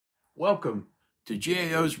Welcome to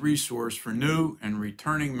GAO's resource for new and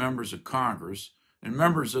returning members of Congress and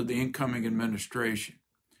members of the incoming administration.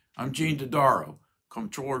 I'm Gene Dodaro,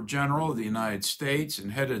 Comptroller General of the United States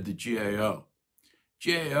and head of the GAO.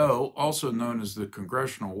 GAO, also known as the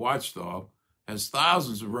Congressional Watchdog, has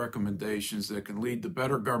thousands of recommendations that can lead to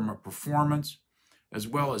better government performance, as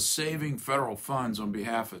well as saving federal funds on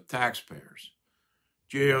behalf of taxpayers.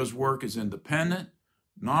 GAO's work is independent,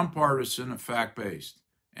 nonpartisan, and fact-based,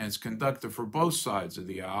 and it's conducted for both sides of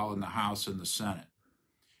the aisle in the House and the Senate.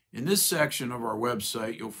 In this section of our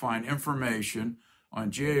website, you'll find information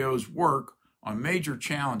on GAO's work on major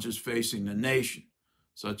challenges facing the nation,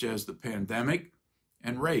 such as the pandemic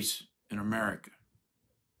and race in America.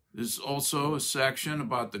 This is also a section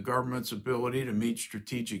about the government's ability to meet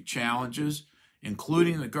strategic challenges,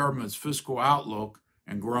 including the government's fiscal outlook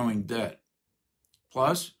and growing debt.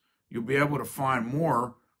 Plus, you'll be able to find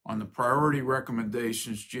more on the priority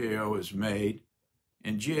recommendations GAO has made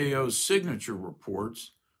and GAO's signature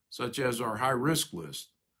reports, such as our high-risk list,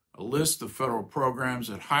 a list of federal programs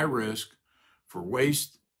at high risk for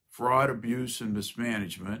waste, fraud, abuse, and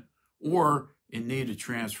mismanagement, or in need of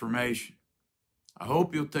transformation. I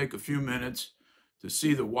hope you'll take a few minutes to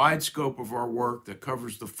see the wide scope of our work that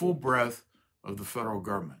covers the full breadth of the federal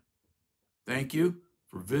government. Thank you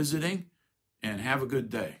for visiting, and have a good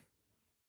day.